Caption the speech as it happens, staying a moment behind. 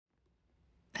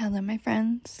Hello, my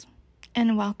friends,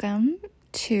 and welcome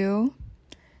to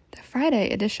the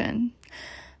Friday edition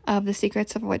of the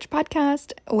Secrets of a Witch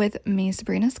podcast with me,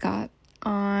 Sabrina Scott,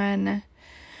 on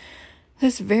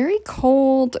this very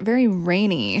cold, very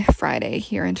rainy Friday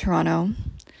here in Toronto.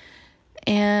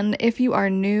 And if you are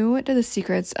new to the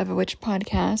Secrets of a Witch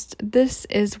podcast, this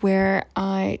is where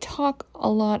I talk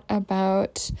a lot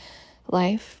about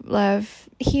life, love,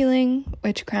 healing,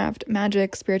 witchcraft,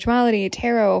 magic, spirituality,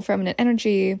 tarot, feminine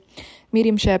energy,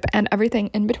 mediumship, and everything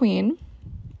in between.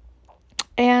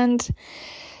 And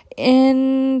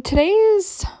in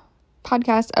today's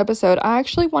podcast episode, I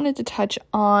actually wanted to touch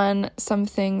on some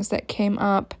things that came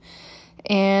up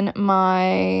in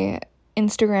my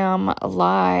Instagram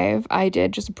live I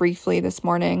did just briefly this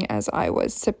morning as I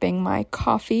was sipping my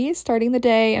coffee, starting the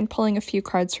day and pulling a few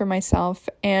cards for myself,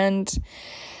 and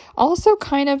also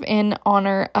kind of in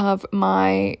honor of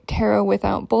my Tarot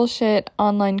Without Bullshit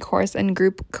online course and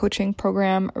group coaching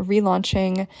program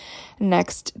relaunching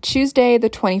next Tuesday, the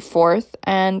 24th.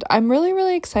 And I'm really,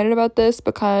 really excited about this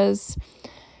because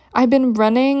I've been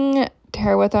running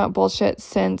Tarot Without Bullshit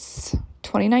since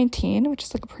 2019, which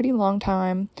is like a pretty long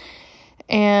time.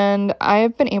 And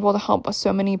I've been able to help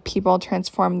so many people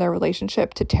transform their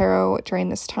relationship to tarot during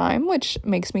this time, which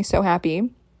makes me so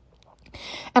happy.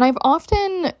 And I've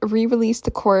often re-released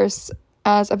the course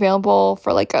as available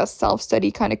for like a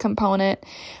self-study kind of component,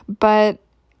 but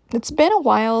it's been a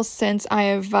while since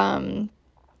I've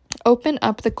opened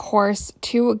up the course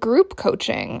to group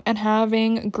coaching and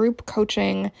having group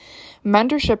coaching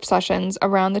mentorship sessions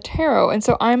around the tarot. And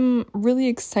so I'm really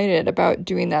excited about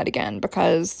doing that again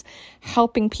because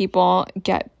helping people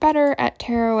get better at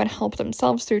tarot and help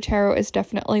themselves through tarot is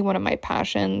definitely one of my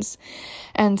passions.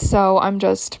 And so I'm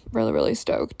just really, really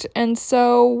stoked. And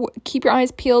so keep your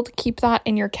eyes peeled, keep that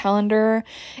in your calendar.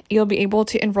 You'll be able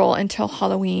to enroll until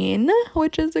Halloween,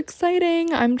 which is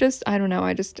exciting. I'm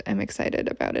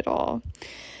excited about it all.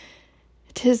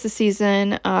 'Tis the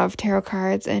season of tarot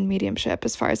cards and mediumship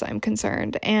as far as I'm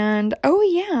concerned. And oh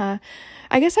yeah,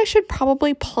 I guess I should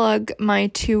probably plug my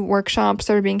 2 workshops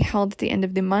that are being held at the end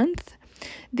of the month.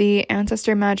 The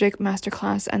Ancestor Magic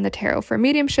Masterclass and the Tarot for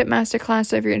Mediumship Masterclass.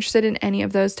 So if you're interested in any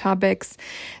of those topics,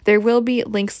 there will be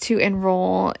links to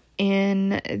enroll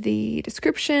in the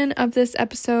description of this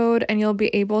episode, and you'll be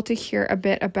able to hear a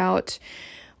bit about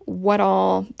what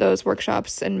all those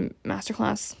workshops and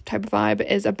masterclass type of vibe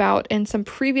is about in some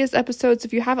previous episodes.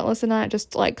 If you haven't listened to that,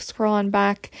 just like scroll on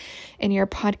back in your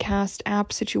podcast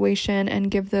app situation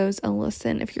and give those a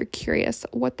listen if you're curious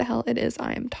what the hell it is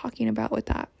I am talking about with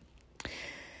that.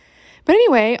 But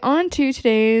anyway, on to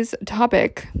today's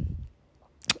topic,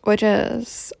 which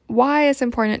is why it's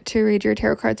important to read your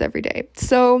tarot cards every day.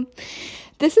 So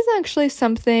this is actually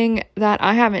something that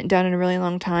I haven't done in a really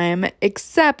long time,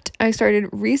 except I started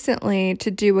recently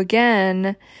to do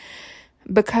again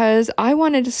because I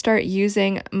wanted to start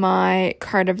using my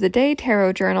card of the day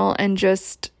tarot journal and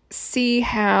just see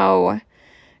how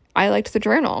I liked the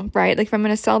journal, right? Like if I'm going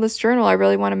to sell this journal, I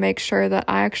really want to make sure that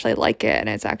I actually like it and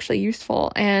it's actually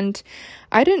useful. And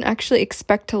I didn't actually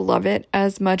expect to love it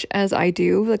as much as I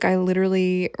do. Like I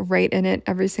literally write in it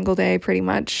every single day pretty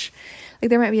much. Like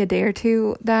there might be a day or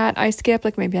two that I skip,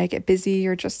 like maybe I get busy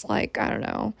or just like, I don't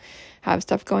know, have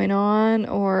stuff going on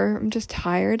or I'm just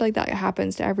tired. Like that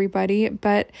happens to everybody.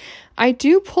 But I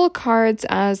do pull cards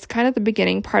as kind of the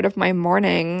beginning part of my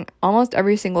morning almost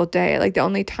every single day. Like the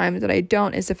only time that I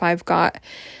don't is if I've got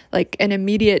like an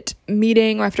immediate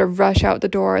meeting or I have to rush out the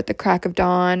door at the crack of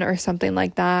dawn or something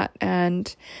like that.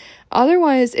 And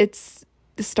otherwise it's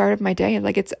the start of my day.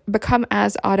 Like it's become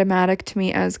as automatic to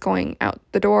me as going out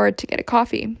the door to get a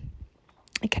coffee.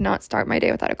 I cannot start my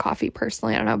day without a coffee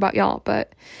personally. I don't know about y'all,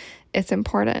 but it's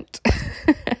important.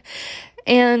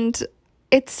 And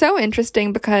it's so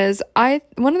interesting because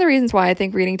one of the reasons why I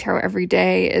think reading tarot every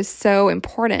day is so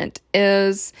important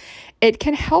is it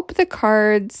can help the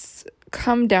cards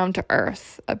come down to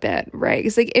earth a bit, right?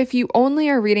 It's like if you only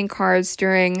are reading cards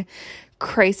during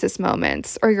crisis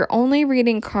moments, or you're only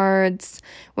reading cards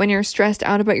when you're stressed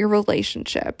out about your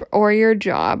relationship or your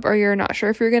job, or you're not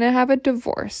sure if you're going to have a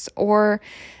divorce, or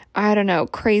I don't know,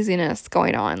 craziness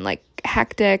going on, like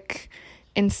hectic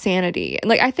insanity.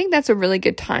 Like I think that's a really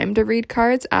good time to read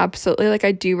cards. Absolutely. Like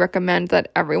I do recommend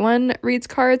that everyone reads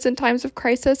cards in times of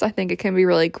crisis. I think it can be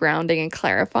really grounding and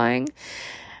clarifying.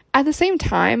 At the same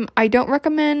time, I don't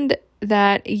recommend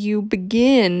that you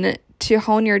begin to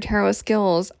hone your tarot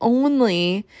skills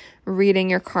only reading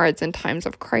your cards in times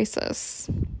of crisis,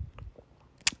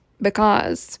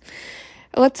 because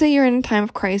let's say you're in a time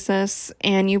of crisis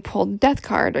and you pull the Death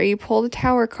card, or you pull the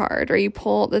Tower card, or you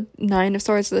pull the Nine of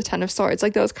Swords or the Ten of Swords.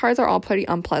 Like, those cards are all pretty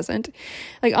unpleasant.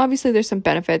 Like, obviously there's some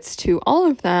benefits to all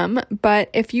of them, but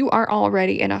if you are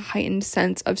already in a heightened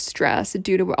sense of stress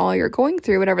due to all you're going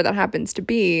through, whatever that happens to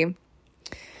be,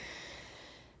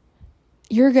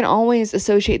 you're going to always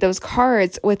associate those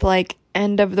cards with like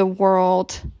end of the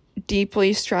world,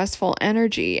 deeply stressful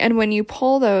energy. And when you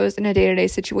pull those in a day-to-day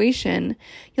situation,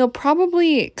 you'll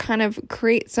probably kind of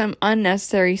create some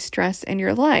unnecessary stress in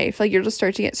your life. Like, you'll just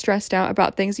start to get stressed out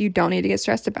about things you don't need to get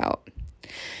stressed about.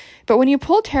 But when you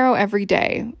pull tarot every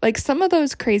day, like, some of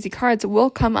those crazy cards will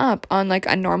come up on like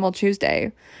a normal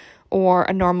Tuesday or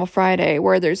a normal Friday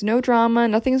where there's no drama,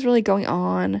 nothing's really going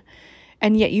on,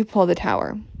 and yet you pull the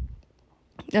Tower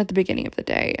at the beginning of the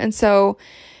day. And so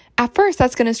at first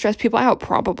that's going to stress people out,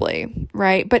 probably,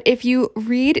 right? But if you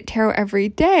read tarot every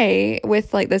day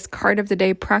with like this card of the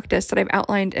day practice that I've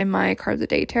outlined in my card of the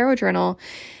day tarot journal,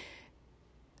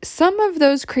 some of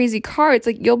those crazy cards,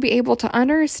 like, you'll be able to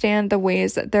understand the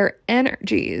ways that their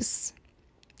energies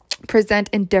present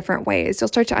in different ways. You'll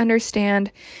start to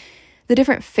understand the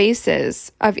different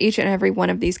faces of each and every one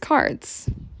of these cards.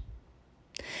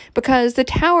 Because the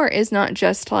Tower is not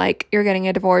just like you're getting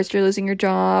a divorce, you're losing your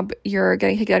job, you're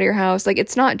getting kicked out of your house. Like,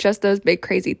 it's not just those big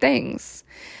crazy things.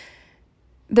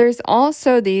 There's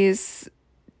also these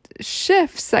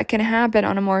shifts that can happen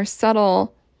on a more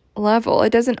subtle level.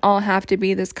 It doesn't all have to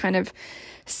be this kind of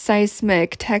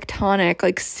seismic, tectonic,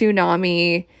 like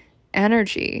tsunami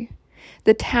energy.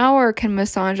 The Tower can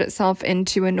massage itself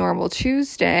into a normal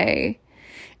Tuesday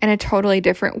in a totally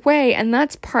different way. And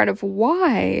that's part of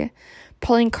why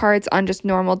pulling cards on just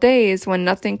normal days when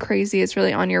nothing crazy is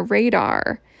really on your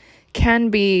radar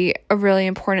can be a really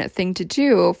important thing to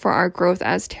do for our growth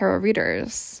as tarot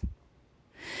readers.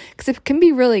 Because it can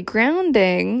be really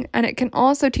grounding, and it can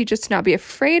also teach us to not be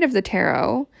afraid of the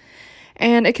tarot.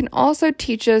 And it can also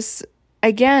teach us,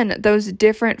 again, those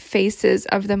different faces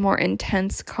of the more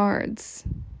intense cards.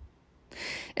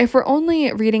 If we're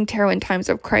only reading tarot in times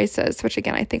of crisis, which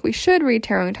again, I think we should read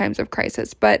tarot in times of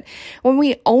crisis, but when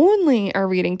we only are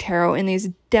reading tarot in these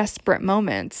desperate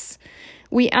moments,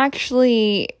 we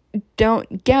actually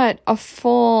don't get a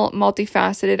full,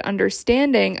 multifaceted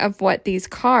understanding of what these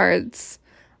cards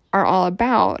are all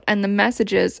about and the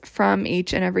messages from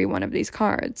each and every one of these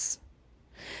cards.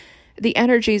 The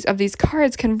energies of these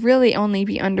cards can really only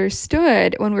be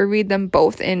understood when we read them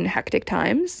both in hectic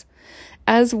times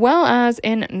as well as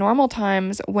in normal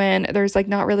times when there's like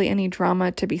not really any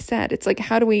drama to be said. It's like,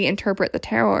 how do we interpret the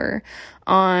tarot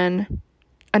on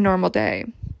a normal day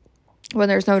when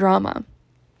there's no drama?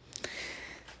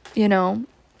 You know?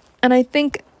 And I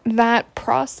think that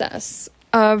process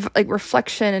of like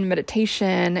reflection and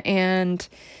meditation and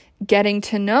getting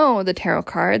to know the tarot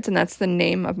cards, and that's the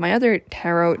name of my other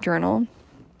tarot journal,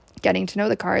 getting to know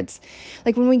the cards.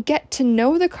 Like, when we get to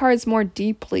know the cards more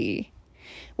deeply,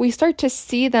 we start to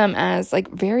see them as like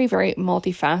very, very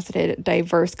multifaceted,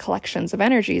 diverse collections of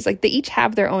energies. Like, they each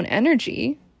have their own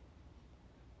energy,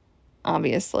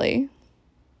 obviously,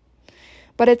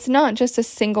 but it's not just a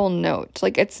single note.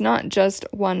 Like, it's not just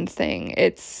one thing.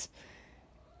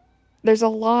 There's a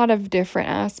lot of different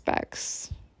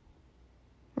aspects,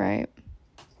 right?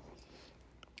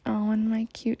 Oh, and my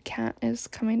cute cat is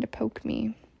coming to poke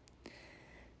me.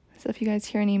 So if you guys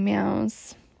hear any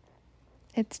meows,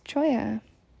 it's Joya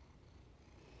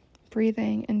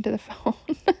breathing into the phone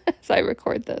as I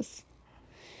record this.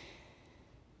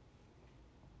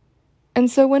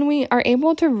 And so when we are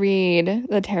able to read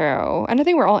the tarot, and I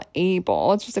think we're all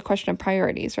able, it's just a question of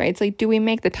priorities, right? It's like, do we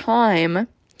make the time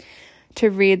to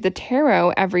read the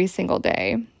tarot every single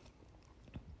day?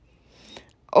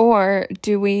 Or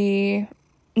do we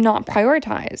not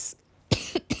prioritize,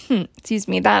 excuse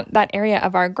me, that area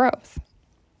of our growth?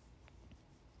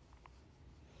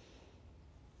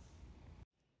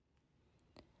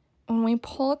 When we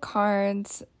pull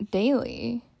cards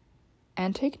daily,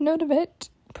 and take note of it,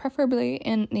 preferably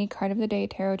in the card of the day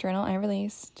tarot journal I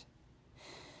released,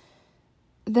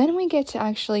 then we get to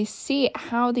actually see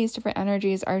how these different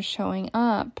energies are showing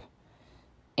up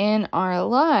in our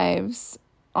lives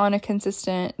on a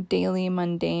consistent, daily,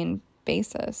 mundane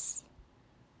basis.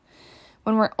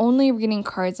 When we're only reading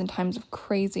cards in times of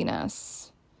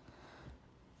craziness,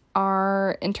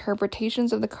 our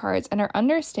interpretations of the cards and our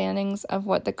understandings of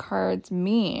what the cards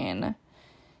mean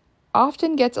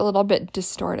often gets a little bit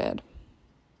distorted.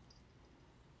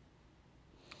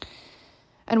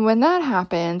 And when that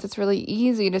happens, it's really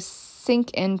easy to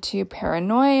sink into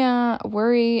paranoia,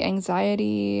 worry,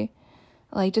 anxiety,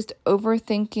 like just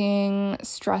overthinking,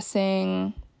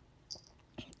 stressing,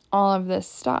 all of this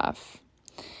stuff.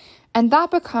 And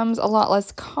that becomes a lot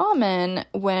less common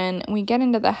when we get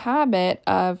into the habit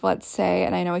of, let's say,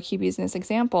 and I know I keep using this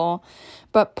example,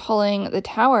 but pulling the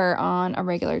Tower on a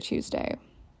regular Tuesday.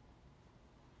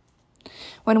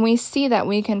 When we see that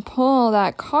we can pull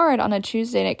that card on a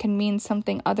Tuesday and it can mean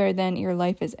something other than your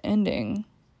life is ending,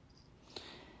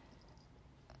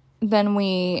 then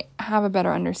we have a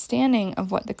better understanding of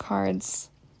what the cards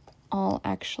all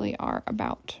actually are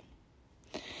about.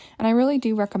 And I really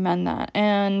do recommend that.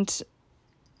 And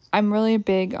I'm really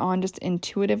big on just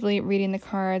intuitively reading the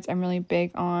cards. I'm really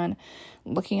big on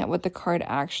looking at what the card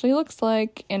actually looks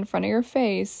like in front of your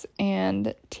face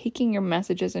and taking your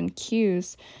messages and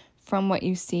cues from what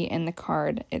you see in the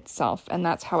card itself. And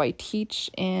that's how I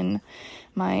teach in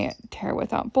my Tarot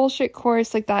Without Bullshit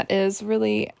course. Like, that is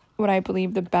really what I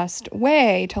believe the best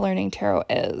way to learning tarot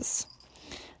is.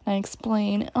 I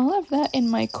explain all of that in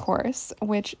my course,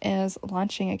 which is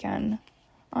launching again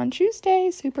on Tuesday.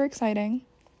 Super exciting.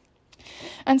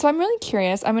 And so I'm really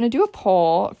curious. I'm going to do a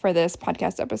poll for this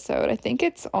podcast episode. I think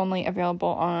it's only available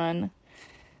on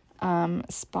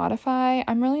Spotify.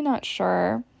 I'm really not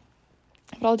sure,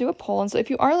 but I'll do a poll. And so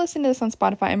if you are listening to this on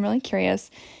Spotify, I'm really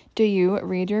curious. Do you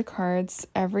read your cards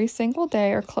every single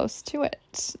day or close to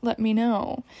it? Let me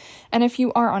know. And if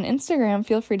you are on Instagram,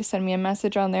 feel free to send me a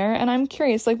message on there. And I'm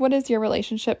curious, like, what is your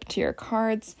relationship to your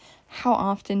cards? How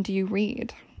often do you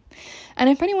read? And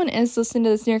if anyone is listening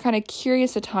to this and you're kind of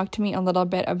curious to talk to me a little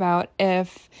bit about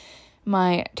if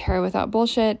my Tarot Without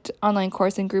Bullshit online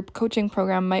course and group coaching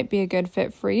program might be a good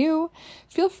fit for you,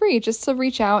 feel free just to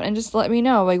reach out and just let me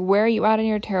know, like, where are you at in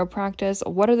your tarot practice?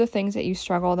 What are the things that you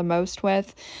struggle the most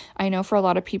with? I know for a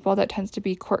lot of people that tends to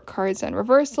be court cards and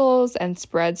reversals and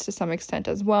spreads to some extent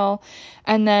as well.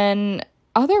 And then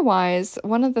otherwise,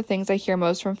 one of the things I hear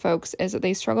most from folks is that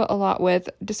they struggle a lot with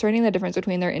discerning the difference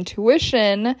between their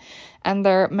intuition and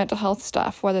their mental health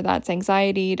stuff, whether that's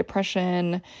anxiety,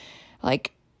 depression,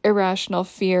 like irrational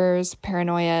fears,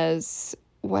 paranoias,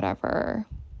 whatever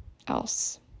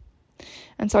else.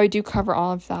 And so I do cover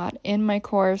all of that in my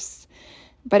course.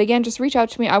 But again, just reach out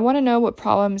to me. I want to know what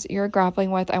problems you're grappling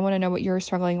with. I want to know what you're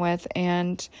struggling with.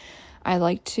 And I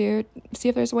like to see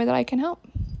if there's a way that I can help.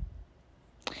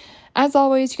 As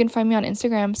always, you can find me on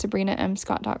Instagram,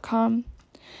 sabrinamscott.com.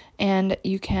 And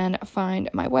you can find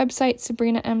my website,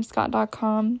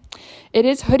 sabrinamscott.com. It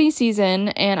is hoodie season,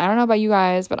 and I don't know about you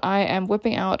guys, but I am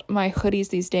whipping out my hoodies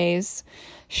these days.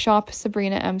 Shop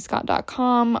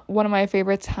sabrinamscott.com. One of my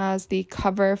favorites has the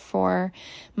cover for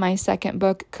my second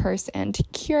book, Curse and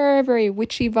Cure. Very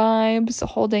witchy vibes,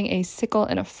 holding a sickle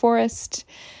in a forest.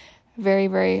 Very,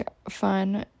 very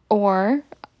fun. Or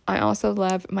I also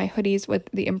love my hoodies with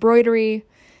the embroidery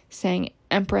saying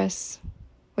Empress,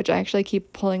 which I actually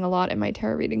keep pulling a lot in my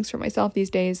tarot readings for myself these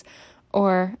days,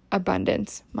 or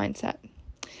abundance mindset.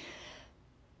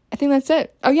 I think that's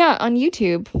it. Oh yeah, on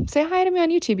YouTube. Say hi to me on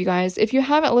YouTube, you guys. If you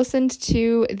haven't listened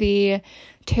to the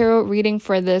tarot reading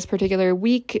for this particular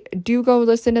week, do go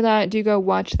listen to that. Do go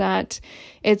watch that.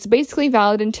 It's basically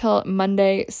valid until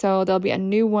Monday, so there'll be a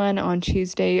new one on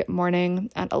Tuesday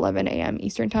morning at 11 a.m.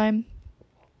 Eastern Time.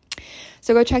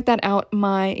 So go check that out.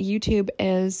 My YouTube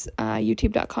is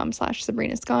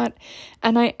youtube.com/Sabrina Scott.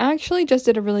 And I actually just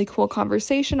did a really cool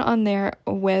conversation on there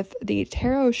with the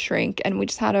Tarot Shrink. And we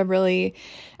just had a really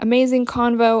amazing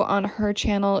convo on her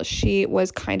channel. She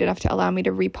was kind enough to allow me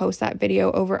to repost that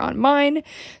video over on mine.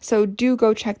 So do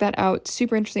go check that out.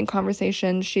 Super interesting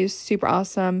conversation. She's super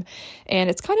awesome. And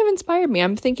it's kind of inspired me.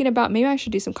 I'm thinking about maybe I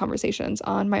should do some conversations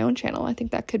on my own channel. I think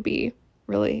that could be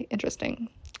really interesting.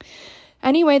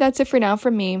 Anyway, that's it for now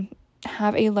from me.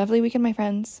 Have a lovely weekend, my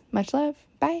friends. Much love.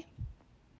 Bye.